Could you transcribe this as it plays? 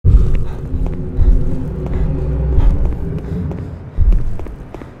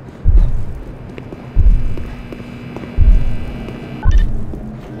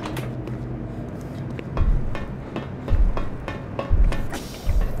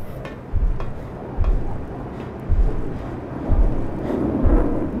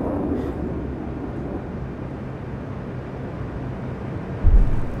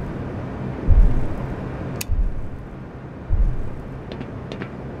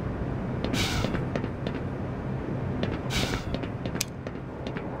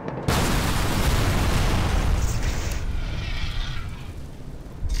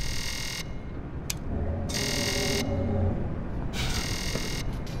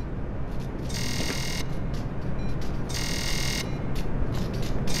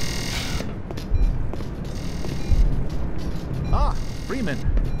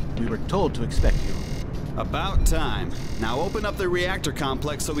Freeman. We were told to expect you. About time. Now open up the reactor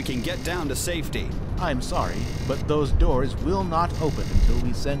complex so we can get down to safety. I'm sorry, but those doors will not open until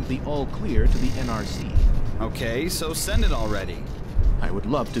we send the all clear to the NRC. Okay, so send it already. I would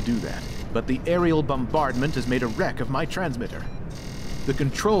love to do that, but the aerial bombardment has made a wreck of my transmitter. The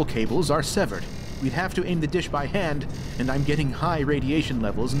control cables are severed. We'd have to aim the dish by hand, and I'm getting high radiation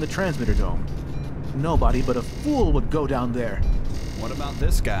levels in the transmitter dome. Nobody but a fool would go down there. What about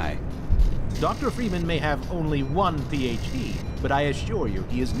this guy? Dr. Freeman may have only one PhD, but I assure you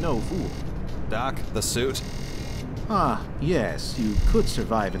he is no fool. Doc, the suit? Ah, yes, you could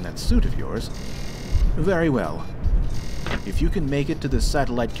survive in that suit of yours. Very well. If you can make it to the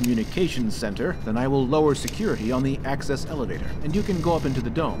Satellite Communications Center, then I will lower security on the access elevator, and you can go up into the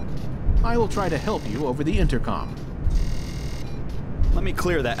dome. I will try to help you over the intercom. Let me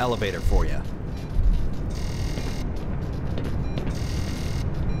clear that elevator for you.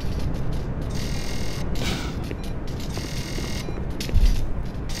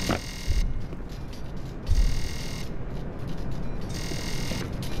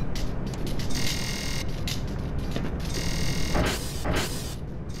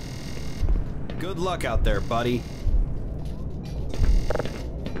 Good luck out there, buddy.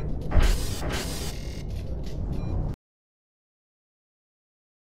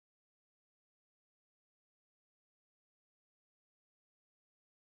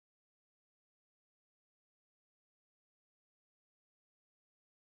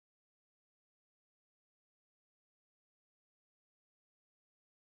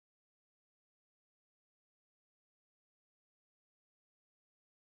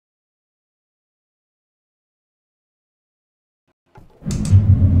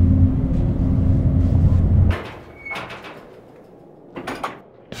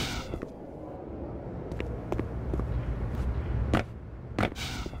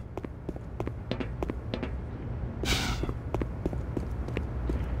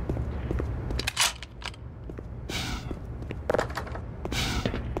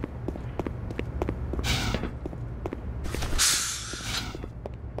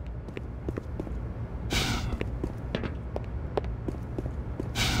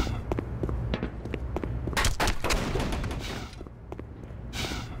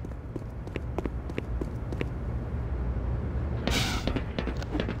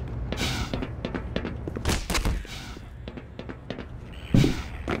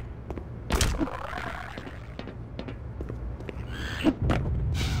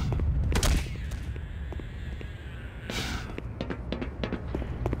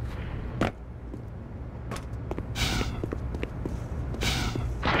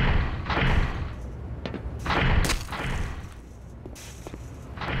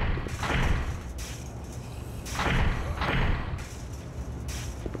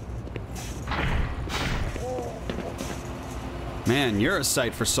 Man, you're a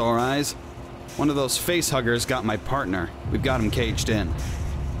sight for sore eyes. One of those face-huggers got my partner. We've got him caged in.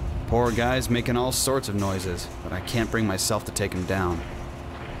 Poor guy's making all sorts of noises, but I can't bring myself to take him down.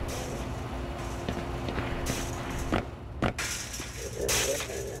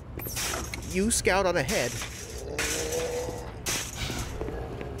 You scout on ahead.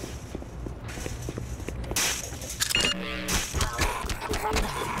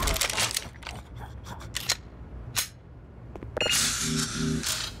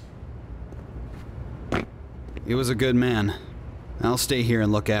 He was a good man. I'll stay here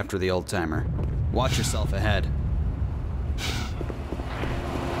and look after the old-timer. Watch yourself ahead.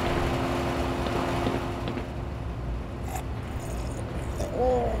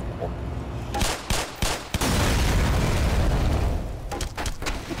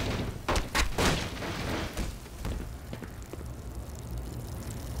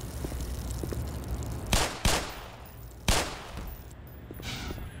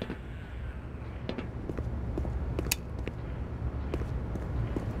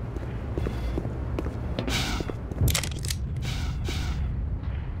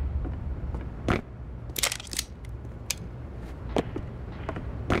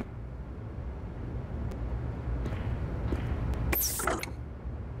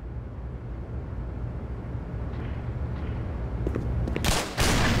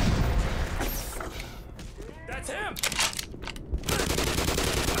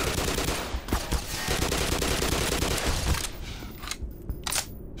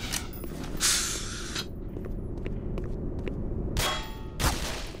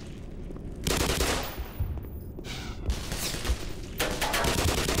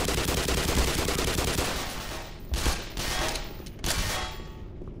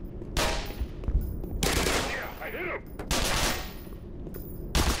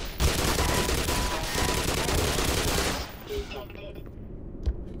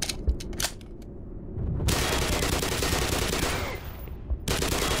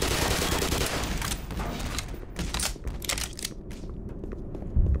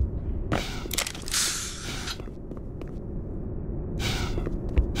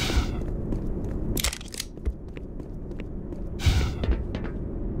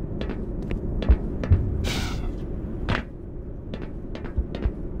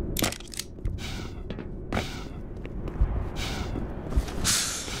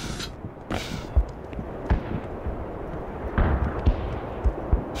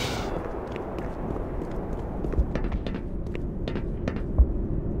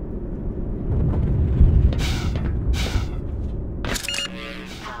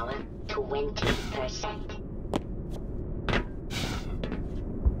 20%.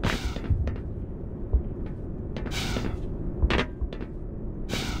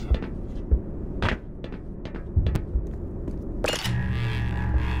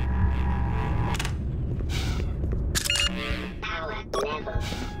 Power level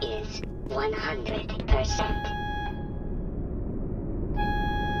is 100%.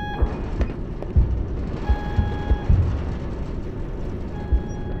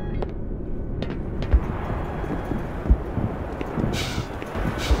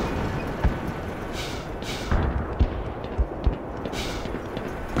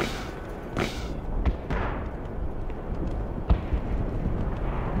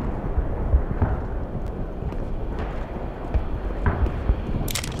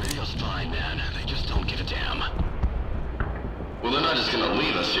 Radio's fine, man. They just don't give a damn. Well, they're not just gonna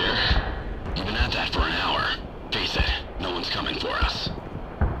leave us here. You've been at that for an hour. Face it, no one's coming for us.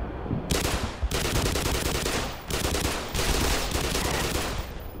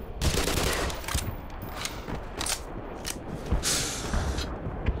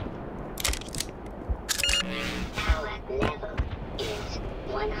 Power level is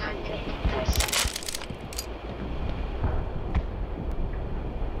 100%.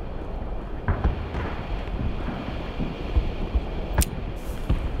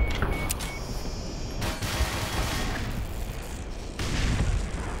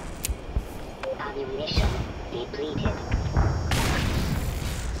 Ammunition depleted.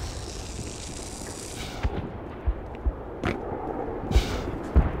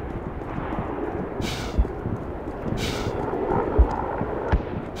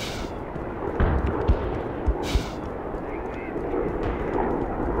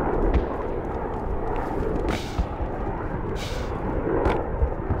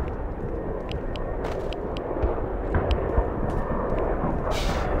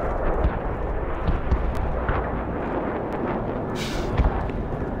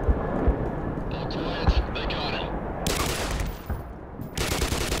 All quiet. They got him.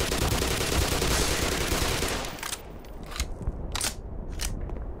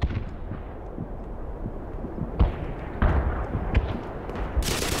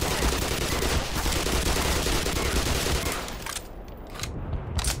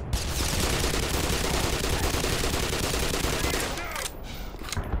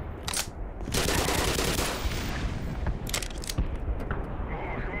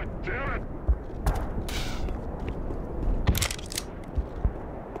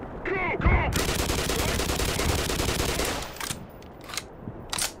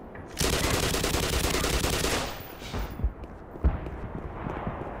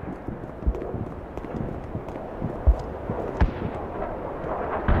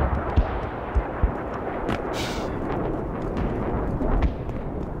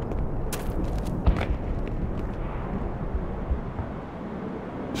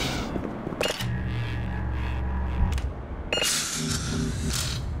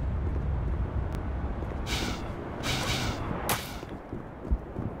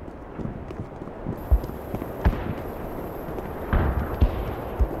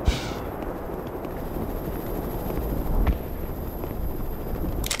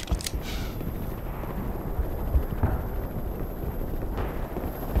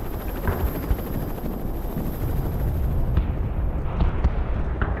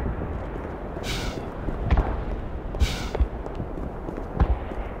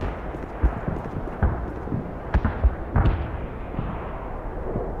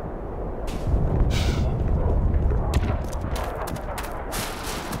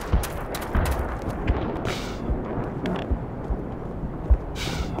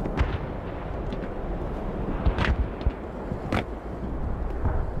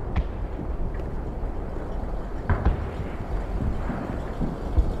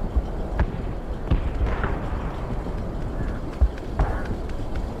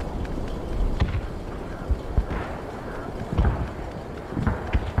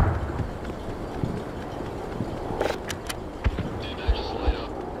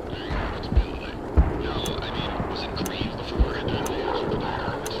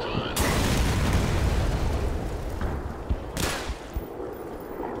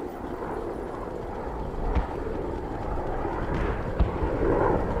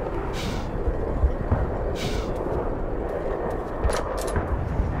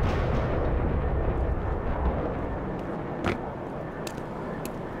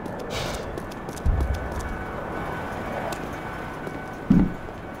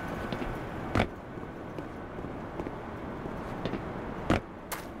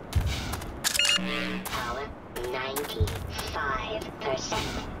 Power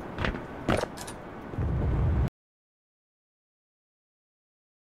 95%.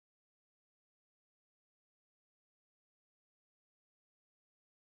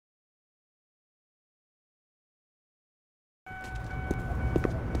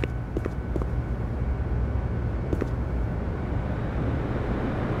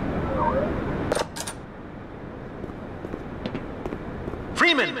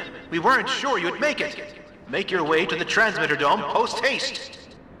 We weren't sure you'd make it. Make your way to the transmitter dome post-haste.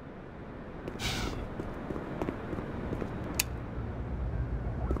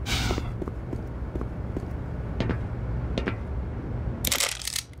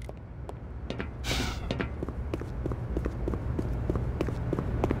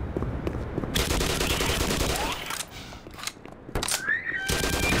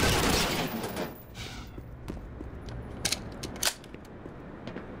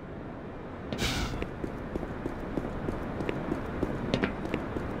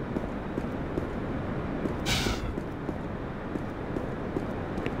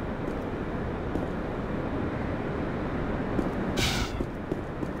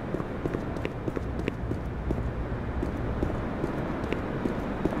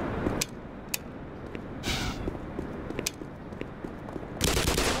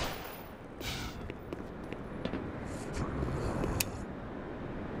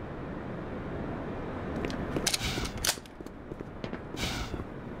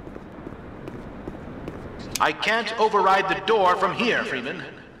 I can't override the door from here, Freeman.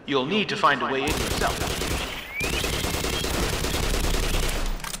 You'll need to find a way in yourself.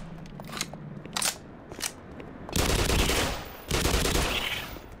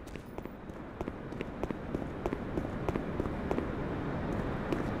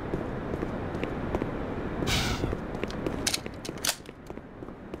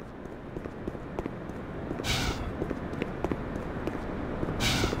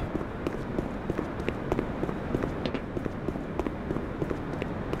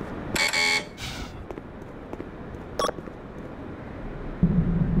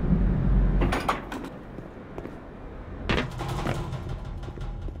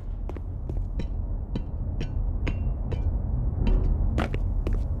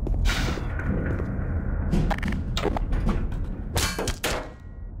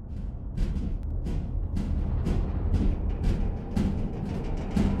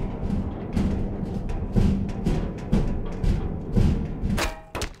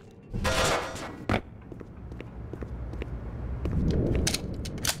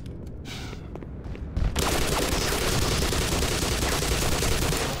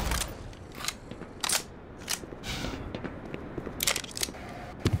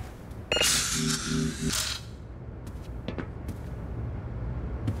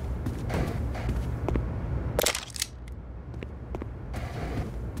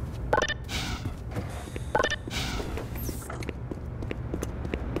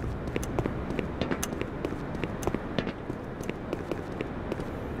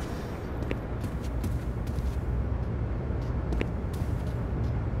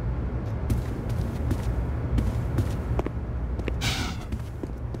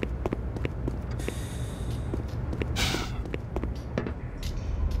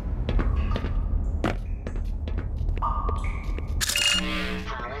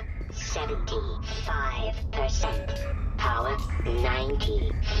 Power 75%. Power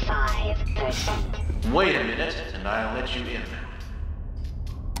 95%. Wait a minute, and I'll let you in.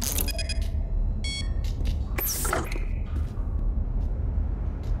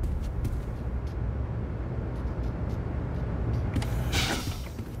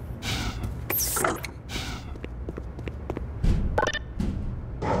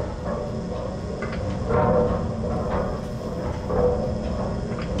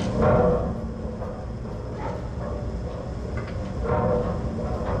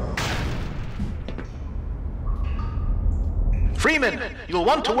 Freeman, you'll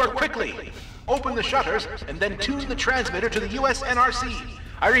want to work quickly. Open the shutters and then tune the transmitter to the USNRC.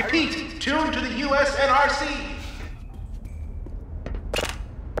 I repeat, tune to the USNRC.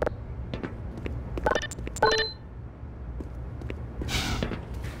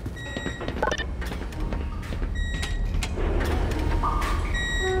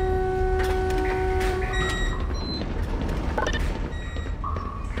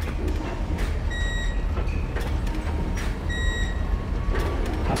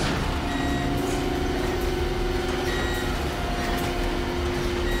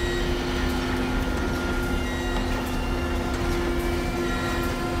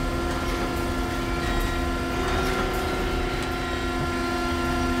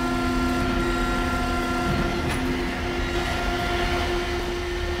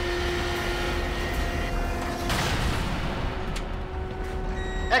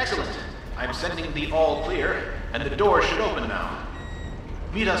 Excellent. I'm sending the all clear, and the door should open now.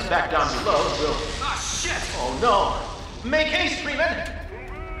 Meet us back down below, and we'll... Ah, shit! Oh, no! Make haste, Freeman!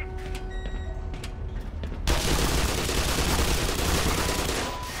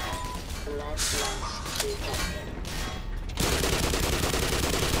 Blood loss detected.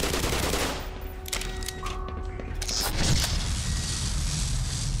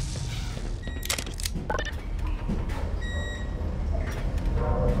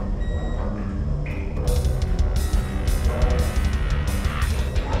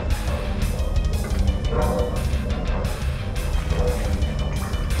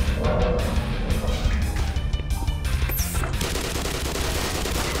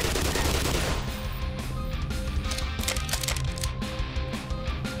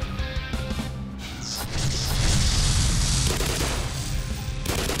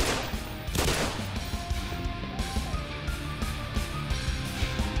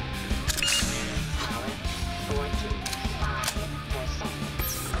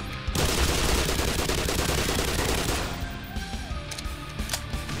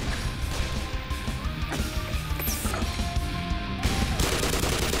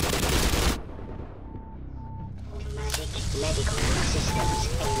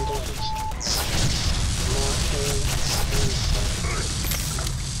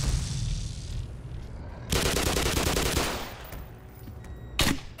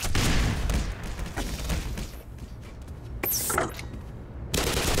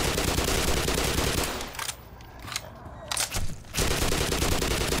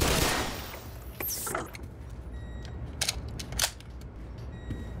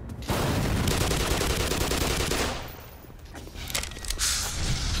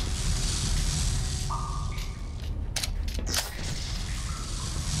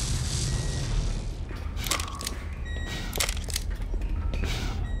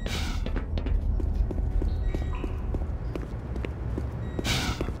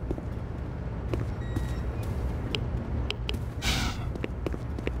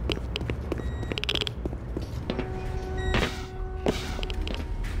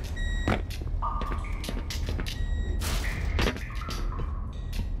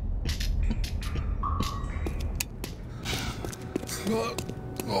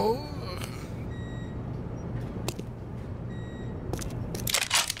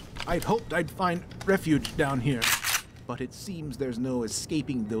 I'd hoped I'd find refuge down here, but it seems there's no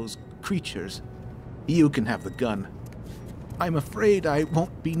escaping those creatures. You can have the gun. I'm afraid I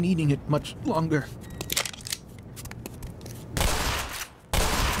won't be needing it much longer.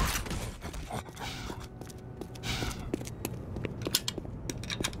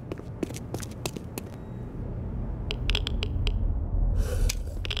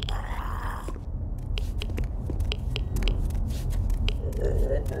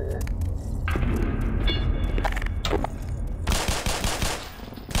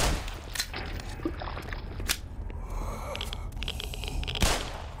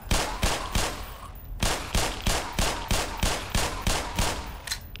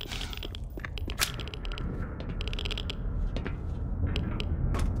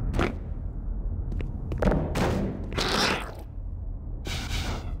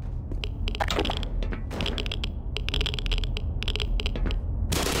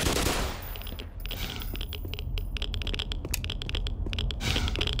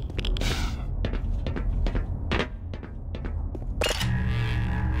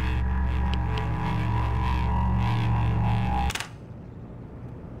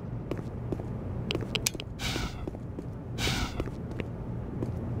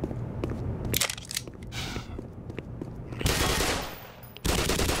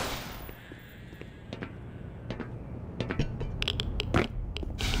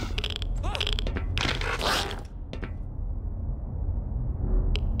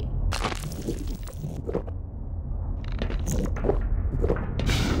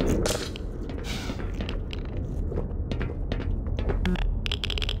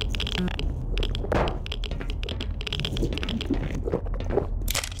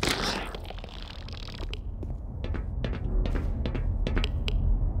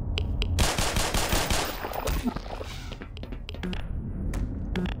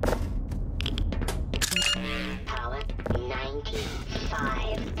 Power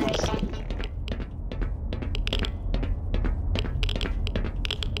 95%.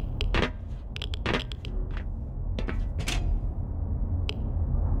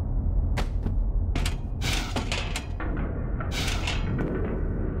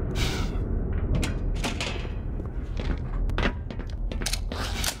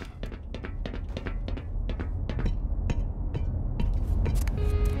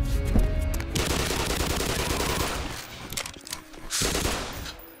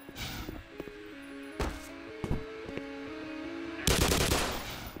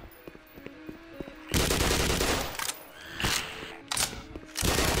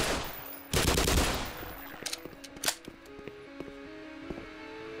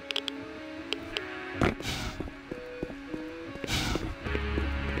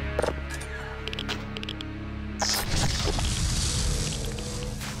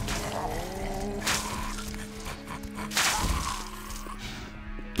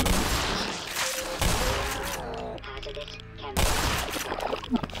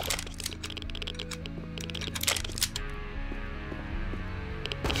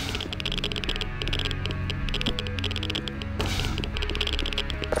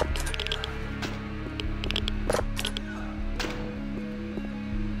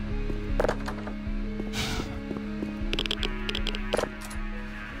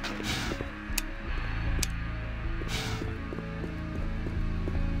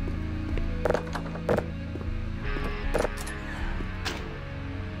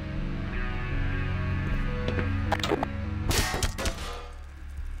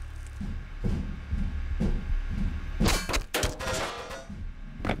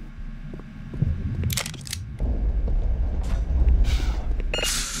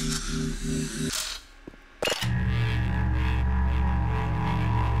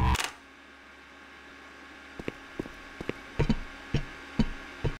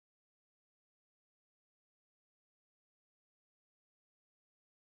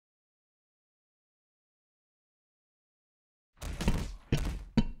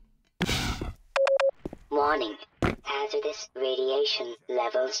 Warning. Hazardous radiation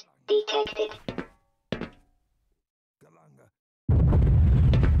levels detected.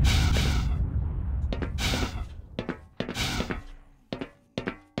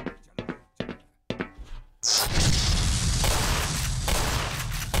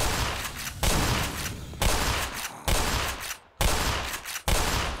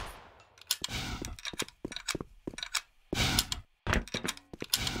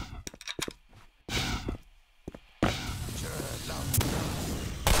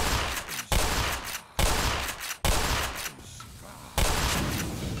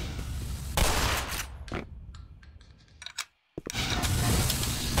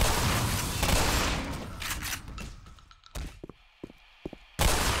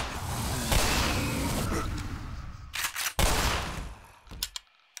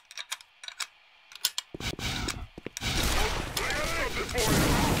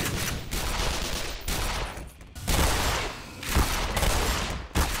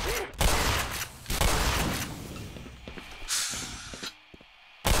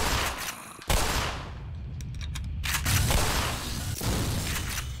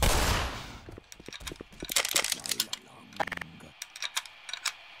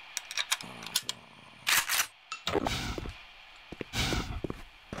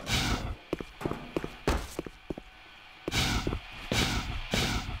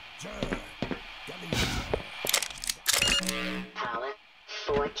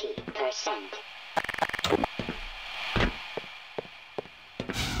 Power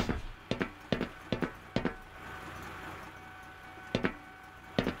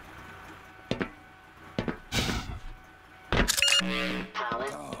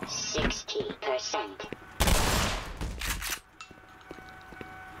 60%.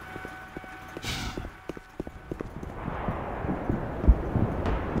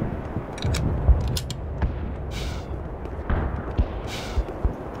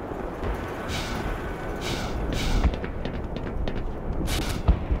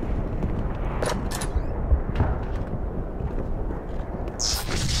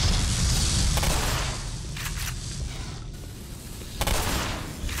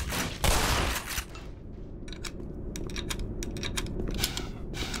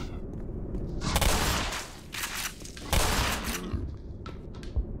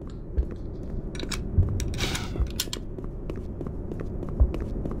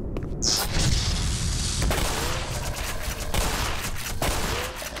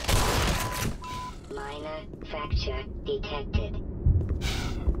 Fracture detected.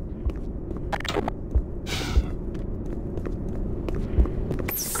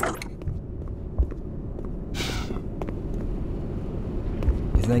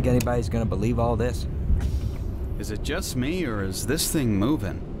 You think anybody's gonna believe all this? Is it just me, or is this thing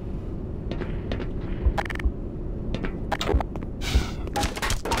moving?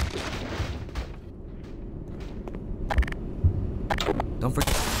 Don't forget.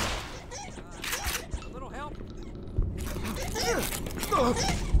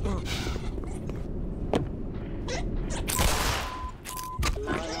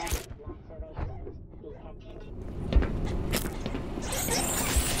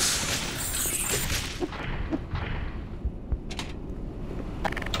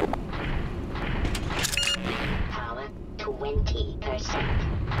 Power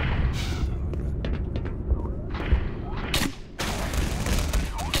 20%.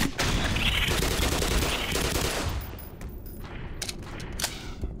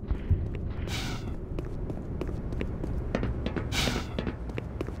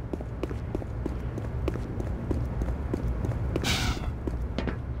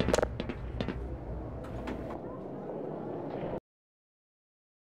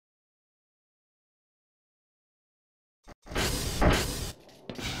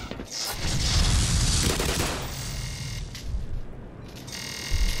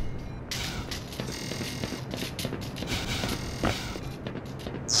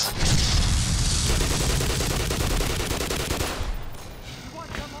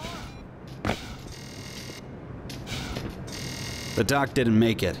 The doc didn't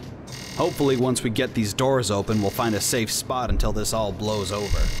make it. Hopefully once we get these doors open, we'll find a safe spot until this all blows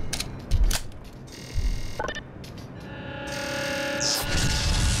over.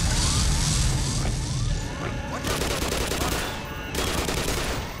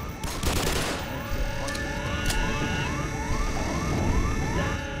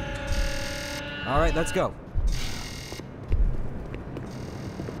 All right, let's go.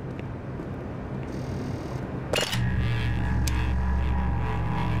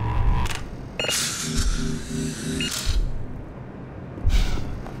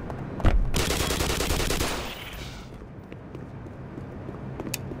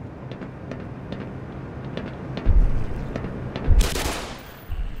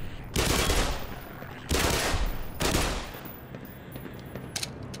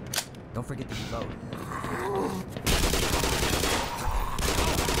 Don't forget to reload.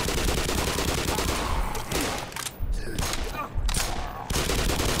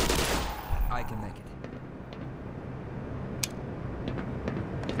 I can make it.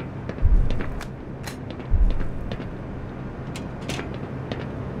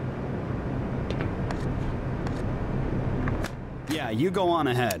 Yeah, you go on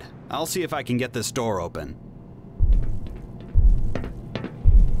ahead. I'll see if I can get this door open.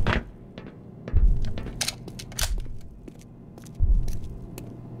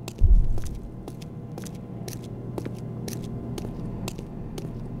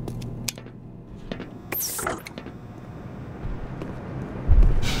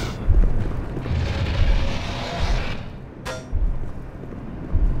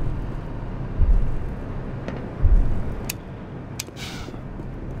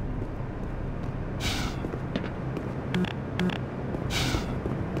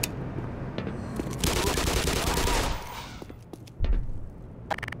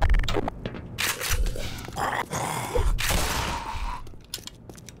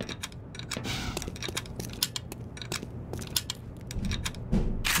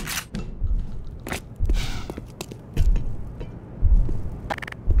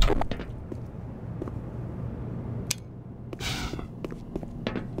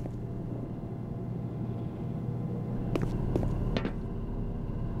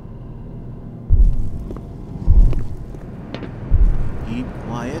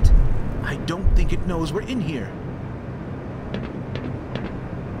 like it knows we're in here.